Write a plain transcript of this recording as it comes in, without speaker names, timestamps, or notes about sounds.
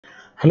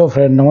Hello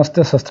friend,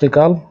 Namaste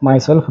Sastrikal.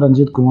 Myself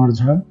Ranjit Kumar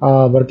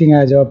Jha, working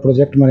as a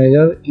project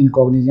manager in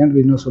Cogniscient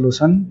Business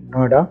Solutions,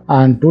 Noida.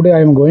 And today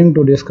I am going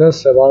to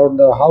discuss about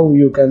how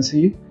you can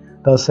see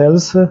the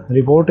sales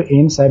report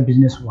in SAP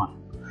Business One.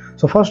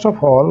 So first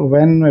of all,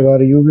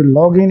 whenever you will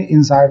log in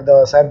inside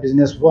the SAP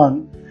Business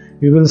One,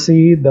 you will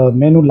see the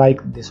menu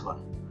like this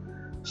one.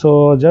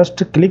 So just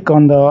click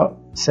on the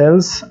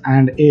sales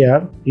and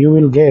air, you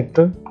will get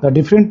the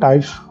different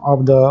types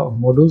of the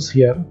modules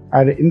here,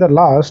 and in the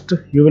last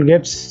you will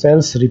get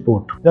sales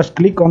report. Just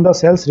click on the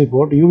sales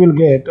report, you will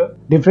get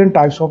different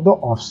types of the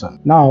option.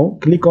 Now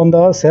click on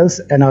the sales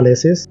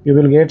analysis, you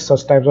will get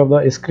such types of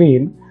the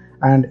screen,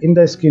 and in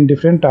the screen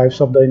different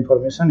types of the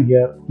information.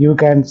 Here you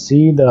can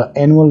see the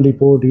annual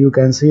report, you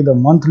can see the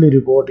monthly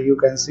report, you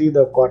can see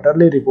the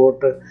quarterly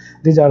report.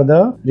 These are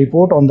the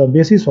report on the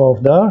basis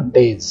of the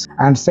days.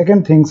 And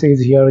second things is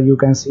here you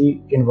can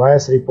see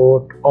invoice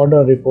report,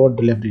 order report,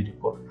 delivery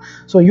report.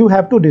 So you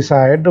have to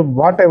decide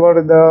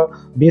whatever the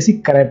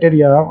basic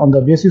criteria on the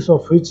basis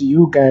of which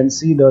you can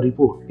see the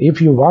report.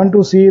 If you want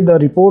to see the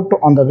report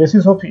on the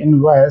basis of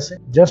invoice,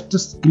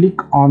 just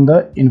click on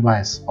the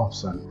invoice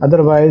option.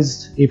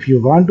 Otherwise, if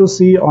you want to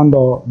see on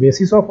the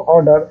basis of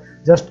order,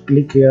 just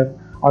click here.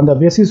 On the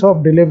basis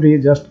of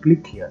delivery, just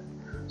click here.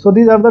 So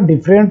these are the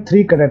different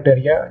three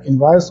criteria: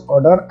 invoice,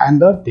 order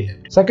and the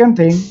delivery. Second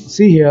thing,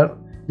 see here,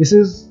 this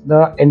is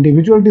the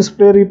individual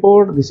display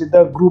report, this is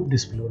the group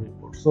display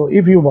report. So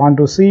if you want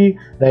to see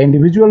the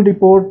individual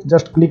report,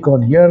 just click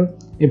on here.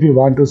 If you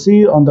want to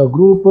see on the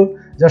group,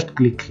 just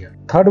click here.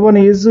 Third one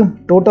is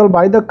total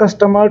by the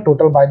customer,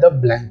 total by the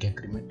blank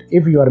agreement.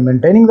 If you are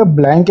maintaining the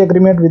blank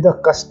agreement with the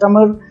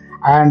customer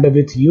and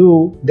with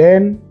you,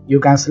 then you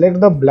can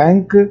select the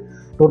blank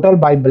total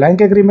by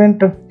blank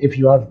agreement. If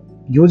you are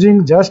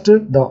using just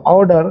the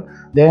order,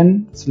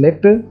 then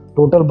select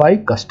total by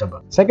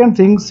customer. Second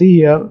thing, see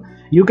here,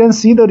 you can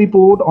see the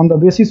report on the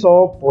basis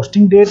of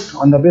posting date,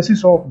 on the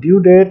basis of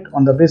due date,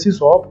 on the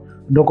basis of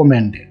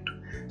document date.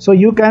 So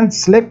you can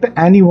select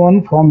any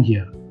one from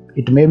here.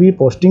 It may be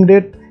posting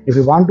date. If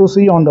you want to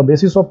see on the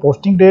basis of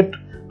posting date,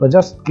 so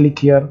just click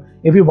here.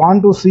 If you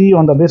want to see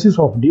on the basis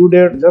of due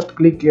date, just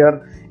click here.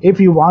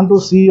 If you want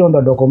to see on the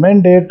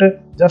document date,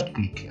 just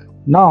click here.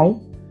 Now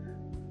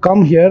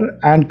come here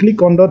and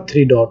click on the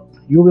three dot.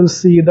 You will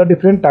see the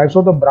different types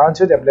of the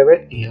branches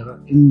available here.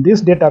 In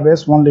this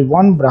database, only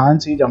one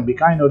branch is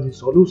Ambika Energy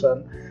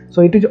Solution,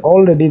 so it is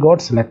already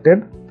got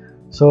selected.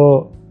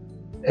 So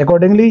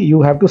accordingly,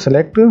 you have to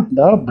select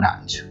the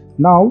branch.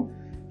 Now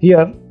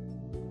here,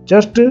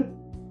 just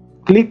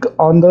click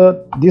on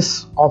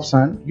this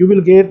option. You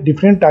will get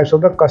different types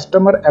of the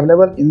customer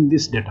available in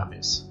this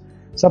database.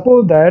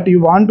 Suppose that you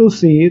want to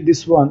see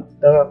this one,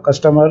 the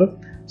customer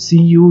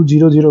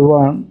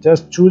CU001,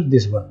 just choose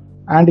this one.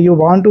 And you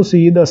want to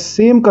see the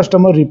same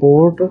customer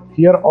report,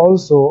 here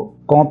also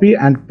copy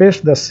and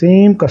paste the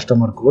same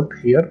customer code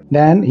here.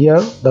 Then here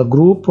the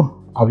group,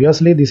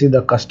 obviously this is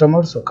the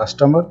customer, so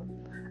customer,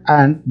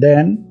 and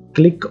then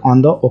click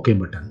on the OK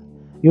button.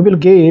 You will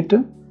get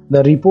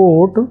the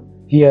report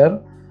here.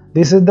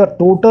 This is the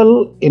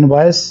total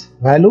invoice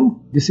value,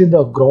 this is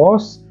the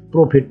gross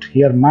profit,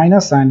 here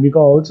minus sign,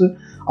 because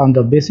on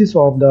the basis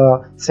of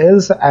the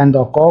sales and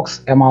the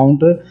COGS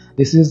amount,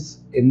 this is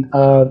in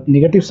a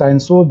negative sign,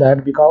 so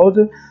that because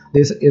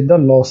this is the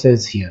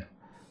losses here.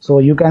 So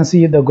you can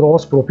see the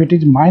gross profit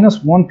is minus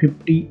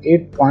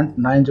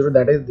 158.90,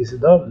 that is, this is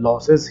the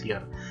losses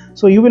here.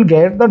 So you will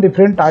get the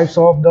different types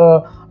of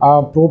the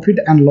profit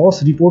and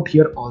loss report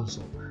here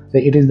also. So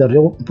it is the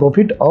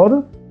profit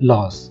or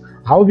loss.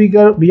 How we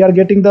are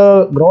getting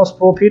the gross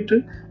profit?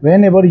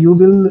 Whenever you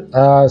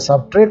will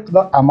subtract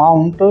the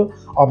amount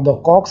of the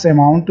COGS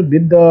amount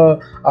with the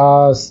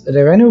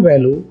revenue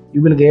value,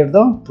 you will get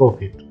the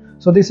profit.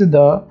 So this is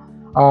the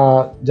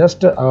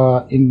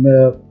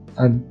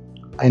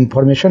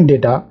information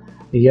data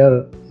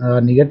here.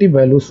 Negative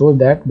value shows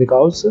that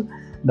because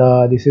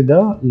this is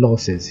the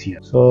losses here.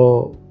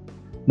 So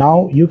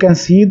now you can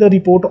see the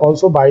report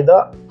also by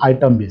the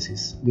item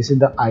basis. This is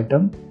the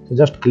item, so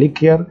just click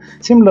here.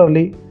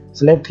 Similarly,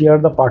 select here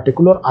the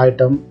particular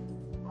item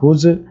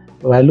whose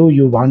value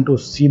you want to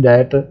see,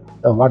 that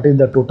what is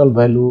the total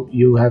value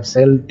you have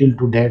sold till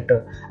to date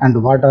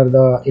and what are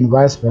the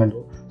invoice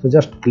value. So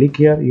just click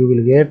here, you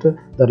will get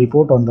the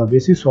report on the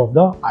basis of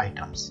the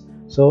items.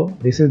 So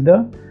this is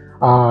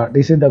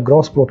the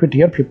gross profit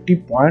here,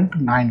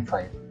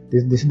 50.95.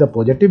 This is the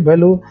positive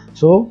value.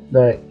 So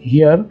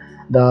here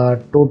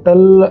the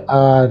total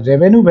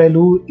revenue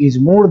value is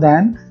more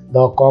than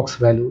the COGS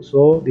value.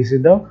 So this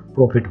is the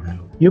profit value.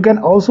 You can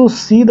also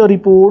see the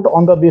report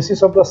on the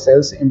basis of the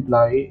sales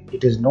employee.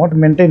 It is not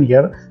maintained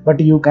here, but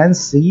you can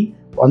see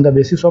on the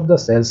basis of the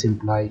sales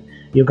employee.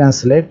 You can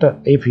select,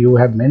 if you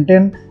have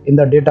maintained in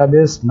the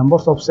database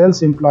numbers of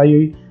sales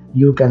employee,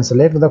 you can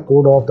select the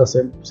code of the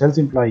sales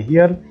employee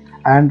here,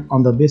 and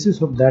on the basis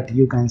of that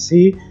you can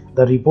see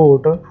the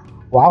report,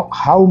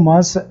 how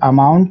much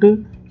amount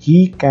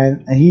he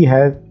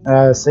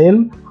has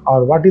sale,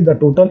 or what is the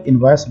total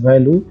invoice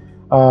value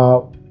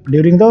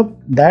during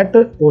that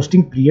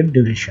posting period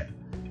duration.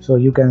 So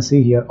you can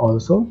see here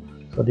also.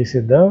 So this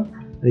is the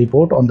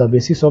report on the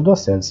basis of the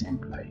sales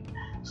employee.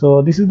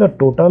 So this is the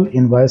total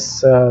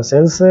invoice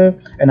sales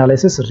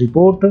analysis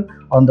report.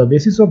 On the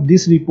basis of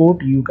this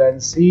report, you can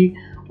see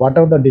what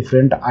are the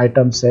different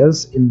item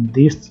sales in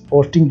this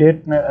posting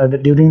date,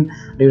 during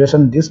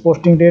duration this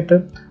posting date,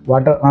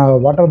 what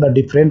are the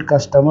different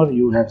customer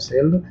you have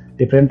sold,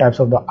 different types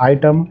of the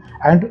item,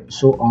 and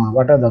so on,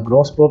 what are the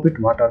gross profit,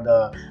 what are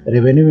the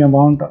revenue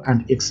amount,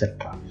 and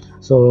etc.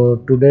 So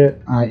today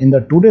in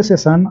the today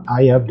session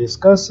I have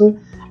discussed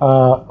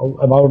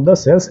about the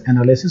sales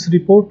analysis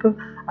report,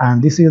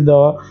 and this is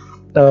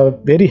the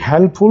very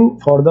helpful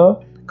for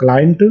the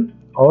client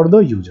or the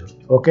user.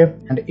 Okay,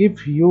 and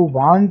if you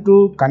want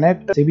to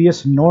connect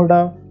CBS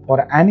Noda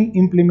for any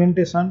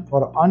implementation,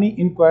 for any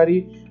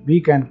inquiry, we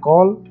can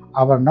call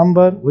our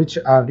number which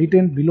are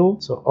written below.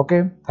 So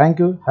okay, thank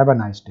you, have a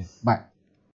nice day, bye.